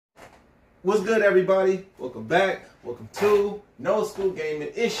What's good, everybody? Welcome back. Welcome to No School Gaming.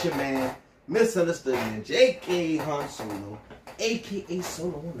 It's your man, Misunderstood Ninja, aka Han Solo, aka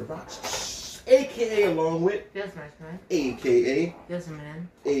Solo on the Rocks, aka along with Feels nice, man. aka Feels man.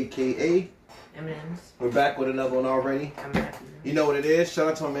 aka M&M's. We're back with another one already. I'm happy. You know what it is. Shout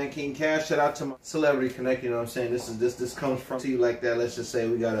out to my man King Cash. Shout out to my Celebrity Connect. You know what I'm saying? This comes from to you like that. Let's just say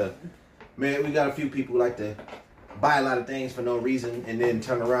we got a few people who like to buy a lot of things for no reason and then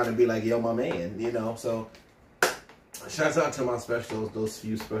turn around and be like, yo, my man, you know. So shouts out to my those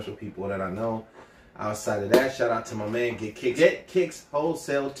few special people that I know. Outside of that, shout out to my man Get Kickz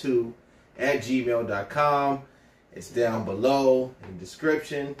Wholesale2 at gmail.com. It's down below in the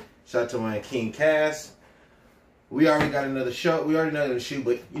description. Shout out to my man King Cash. We already got another show. We already know another shoot,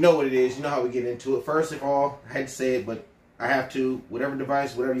 but you know what it is. You know how we get into it. First of all, I had to say it, but I have to. Whatever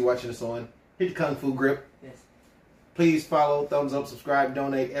device, whatever you're watching this on, hit the Kung Fu grip. Yes. Please follow, thumbs up, subscribe,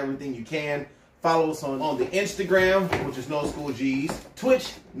 donate, everything you can. Follow us on the Instagram, which is No School G's.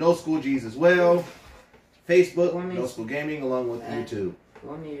 Twitch, No School G's as well. Facebook, No School Gaming, along with YouTube.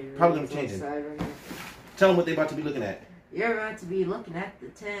 Probably going to change it. Tell them what they're about to be looking at. You're about to be looking at the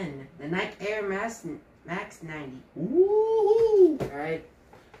 10. The Nike Air Max 90. Woo! Alright.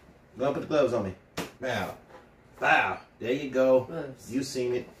 Go and put the gloves on me. Now. Wow. There you go. Gloves. You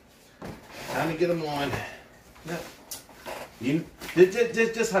seen it. Time to get them on. Yep. You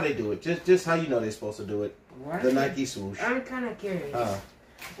just how they do it. Just how you know they're supposed to do it. The Nike swoosh. I'm kind of curious.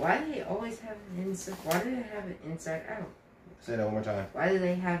 Why do they always have it inside? Why do they have it inside out? Say that one more time. Why do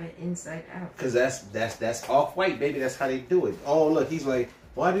they have it inside out? Because that's off-white, baby. That's how they do it. Oh, look, he's like,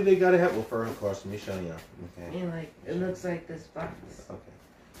 why do they gotta have? Well, first, of course, let me show you. Okay. And like it looks like this box. Okay.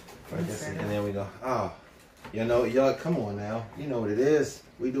 Right, and then we go. Oh, you know, y'all, come on now. You know what it is.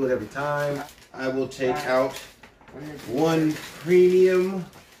 We do it every time. I will take out one premium,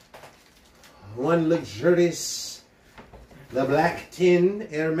 one luxurious, the black 10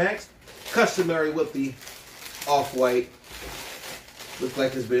 Air Max, customary with the off-white. Looks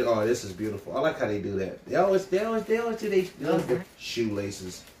like this big. Oh, this is beautiful. I like how they do that. They always do their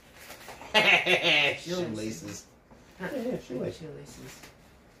shoelaces. Shoelaces. Yeah, shoelaces.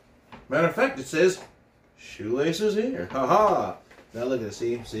 Matter of fact, it says shoelaces here. Haha. Now look at it.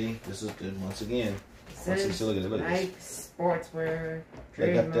 See, this is good once again. So look at it. Look at Nike sportswear.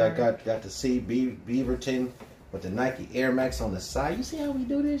 Got the C Beaverton with the Nike Air Max on the side. You see how we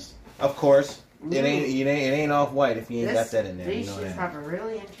do this? Of course. It ain't off white if you ain't got that in there. These you know shoes that. have a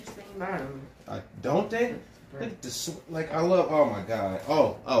really interesting bottom. Don't they? Look at this. Like I love. Oh my god.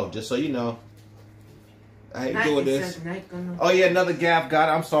 Oh. Just so you know, I ain't doing this. Oh yeah, another Gav got.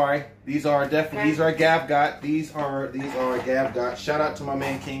 I'm sorry. These are definitely Gav got. These are Gav got. Shout out to my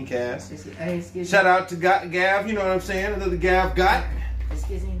man King Cass. Shout out to Gav. You know what I'm saying? Another Gav got.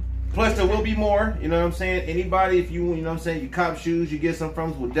 Excuse me. Plus, there will be more, you know what I'm saying? Anybody, if you know what I'm saying, you cop shoes, you get some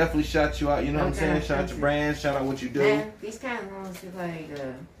from, will definitely shout you out, you know what I'm saying? Shout out your brand, shout out what you do. Man, these kind of almost look like,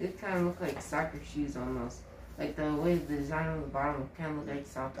 these kind of look like soccer shoes almost. Like the way the design on the bottom kind of look like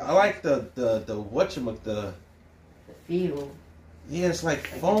soccer. I like the feel. Yeah, it's like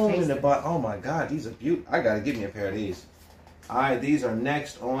foam in the bottom. Oh my God, these are beautiful. I gotta give me a pair of these. These are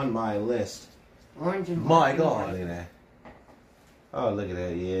next on my list. Orange and my God, look at that. Oh, look at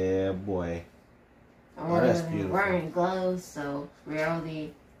that. Yeah, boy. Oh, that's beautiful. Wearing gloves, so we're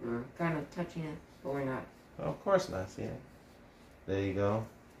already kind of touching it, but we're not. Well, of course not. See it? There you go.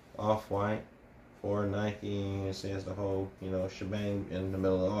 Off-white for Nike. It says the whole, shebang in the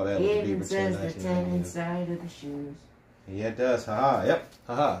middle of all that. It even says the 10 inside of the shoes. Yeah, it does. Haha. Yep.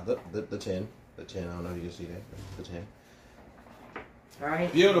 Haha. The 10. The 10. I don't know if you can see that. The 10. All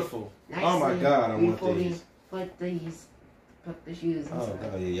right. Beautiful. Oh, my God. I want these. Put the shoes inside. Oh,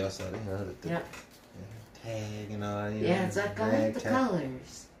 God, yeah, y'all saw that. Yep. Tag and all that. Yeah, it's like, I like the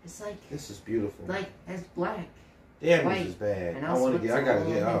colors. It's like. This is beautiful. Like, it's black. Damn, this is bad. I gotta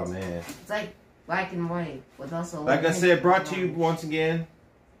get, oh, man. It's like black and white with also. Like I said, brought to you once again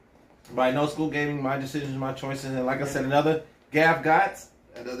by No School Gaming, my decisions, my choices. And like I said, another Gav Gots.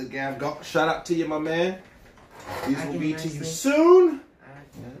 Another Gav Got. Shout out to you, my man. These will be to you soon.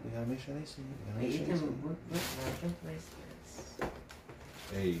 We gotta make sure they see you.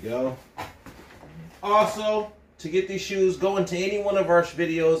 There you go. Also, to get these shoes, go into any one of our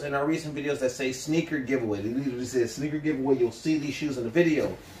videos and our recent videos that say sneaker giveaway. They literally say sneaker giveaway. You'll see these shoes in the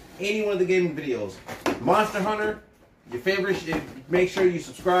video. Any one of the gaming videos. Monster Hunter, your favorite. Make sure you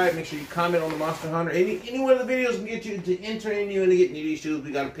subscribe. Make sure you comment on the Monster Hunter. Any one of the videos can get you to enter in you and to get any of these shoes.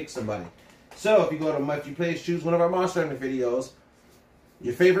 We gotta pick somebody. So if you go to choose one of our Monster Hunter videos.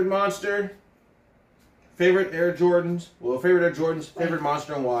 Your favorite monster, Favorite Air Jordans. Well, favorite Air Jordans. Favorite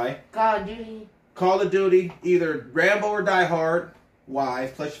monster and why. Call of Duty. Call of Duty. Either Rambo or Die Hard.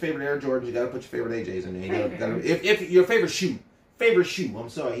 Why? Plus your favorite Air Jordans. You gotta put your favorite AJs in there. You gotta, if your favorite shoe. Favorite shoe.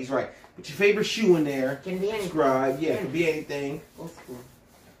 I'm sorry, he's right. Put your favorite shoe in there. Can be anything. Subscribe. Yeah, can be anything. Old school.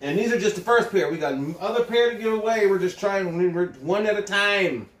 And these are just the first pair. We got other pair to give away. We're just trying. We're one at a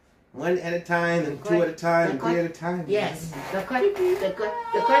time. One at a time, and two at a time, and three at a time. Yes. The quicker you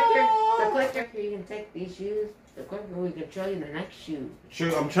can take these shoes, the quicker we can show you the next shoe.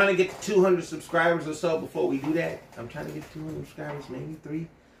 Sure, I'm trying to get to 200 subscribers or so before we do that. I'm trying to get 200 subscribers, maybe 3.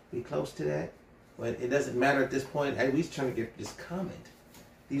 Be close to that. But it doesn't matter at this point. At least trying to get this comment.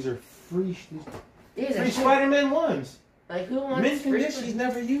 These are free. These free Spider-Man ones. Like who wants mention this? She's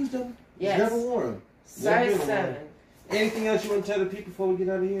never used them. Yes. She's never worn them. Size 7. Anything else you want to tell the people before we get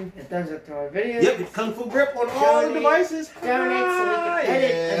out of here? A thumbs up to our videos. Yep, it's Kung Fu Grip on all the devices. Donate so we can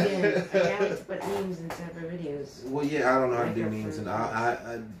edit again. I have to put memes in separate videos. Well, yeah, I don't know how to do memes, and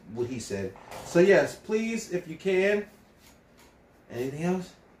I what he said. So yes, please, if you can. Anything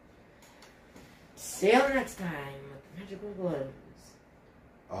else? See you next time with the magical gloves.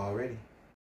 Already.